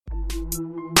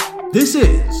This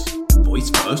is Voice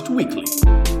First Weekly.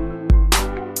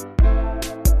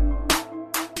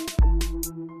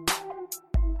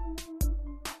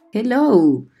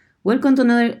 Hello, welcome to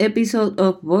another episode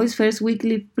of Voice First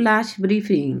Weekly Flash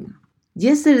Briefing.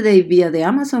 Yesterday, via the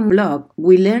Amazon blog,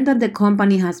 we learned that the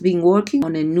company has been working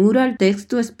on a neural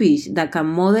text-to-speech that can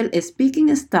model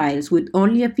speaking styles with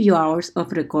only a few hours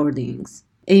of recordings.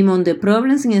 Among the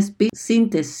problems in speech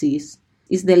synthesis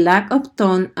is the lack of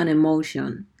tone and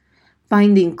emotion.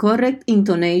 Finding correct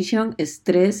intonation,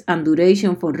 stress, and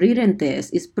duration for written tests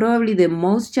is probably the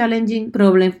most challenging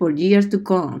problem for years to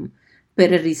come, per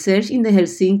research in the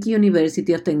Helsinki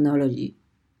University of Technology.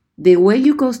 The way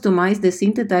you customize the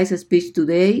synthesized speech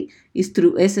today is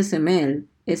through SSML,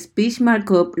 a speech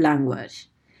markup language.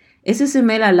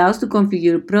 SSML allows to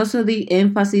configure prosody,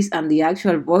 emphasis, and the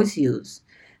actual voice use.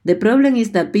 The problem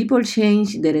is that people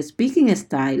change their speaking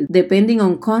style depending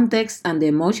on context and the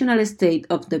emotional state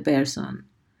of the person.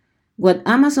 What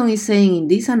Amazon is saying in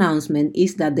this announcement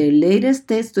is that their latest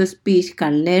text-to-speech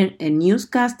can learn a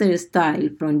newscaster style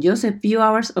from just a few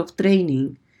hours of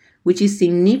training, which is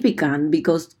significant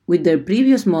because with their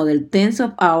previous model, tens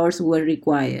of hours were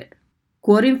required.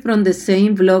 Quoting from the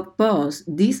same blog post,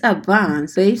 this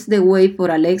advance paves the way for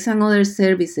Alexa and other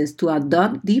services to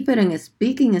adopt different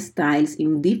speaking styles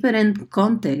in different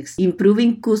contexts,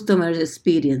 improving customers'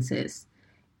 experiences.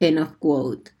 End of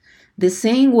quote. The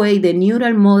same way the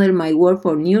neural model might work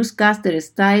for newscaster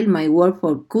style might work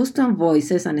for custom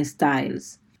voices and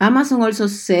styles. Amazon also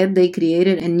said they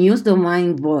created a news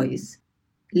domain voice.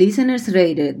 Listeners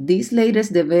rated this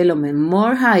latest development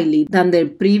more highly than their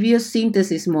previous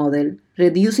synthesis model,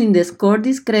 reducing the score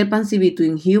discrepancy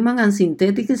between human and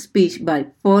synthetic speech by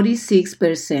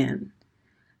 46%.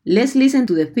 Let's listen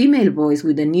to the female voice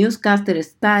with the newscaster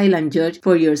style and judge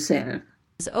for yourself.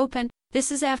 Is open. This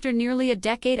is after nearly a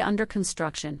decade under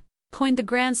construction. Coined the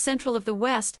Grand Central of the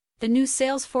West, the new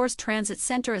Salesforce Transit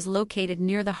Center is located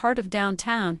near the heart of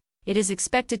downtown. It is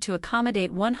expected to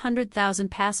accommodate 100,000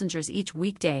 passengers each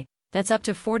weekday. That's up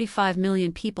to 45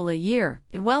 million people a year.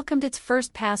 It welcomed its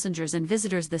first passengers and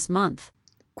visitors this month.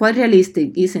 Quite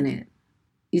realistic, isn't it?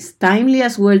 It's timely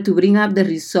as well to bring up the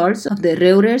results of the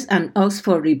Reuters and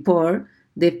Oxford report,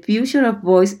 The Future of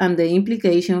Voice and the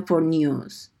Implication for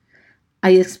News.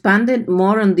 I expanded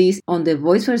more on this on the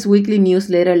Voice First Weekly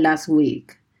newsletter last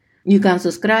week. You can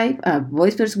subscribe at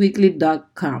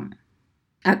voicefirstweekly.com.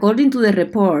 According to the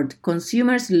report,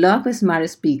 consumers love smart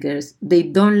speakers. They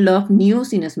don't love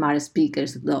news in smart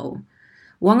speakers, though.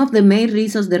 One of the main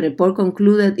reasons the report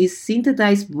concluded is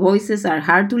synthesized voices are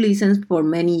hard to listen for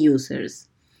many users.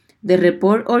 The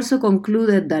report also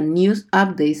concluded that news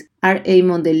updates are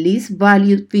among the least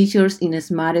valued features in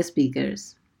smart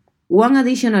speakers. One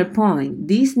additional point,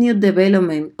 this new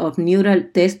development of neural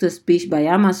text-to-speech by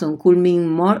Amazon could mean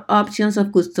more options of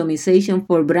customization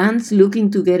for brands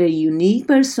looking to get a unique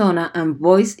persona and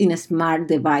voice in smart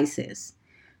devices.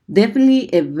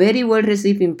 Definitely a very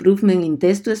well-received improvement in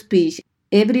text-to-speech.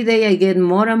 Every day I get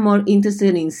more and more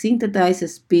interested in synthesized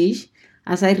speech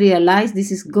as I realize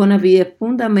this is gonna be a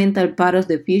fundamental part of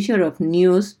the future of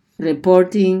news,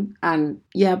 reporting, and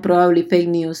probably fake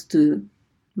news too.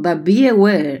 But be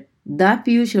aware, that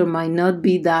future might not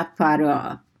be that far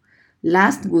off.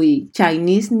 Last week,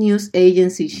 Chinese news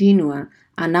agency Xinhua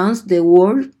announced the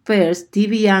world's first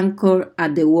TV anchor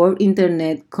at the World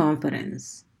Internet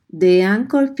Conference. The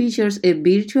anchor features a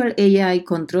virtual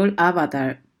AI-controlled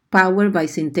avatar powered by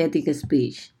synthetic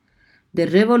speech. The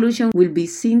revolution will be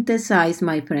synthesized,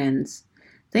 my friends.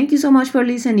 Thank you so much for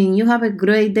listening. You have a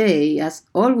great day. As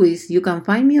always, you can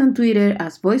find me on Twitter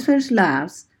as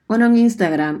VoiceFirstLabs, and on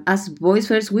Instagram as Voice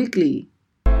First Weekly.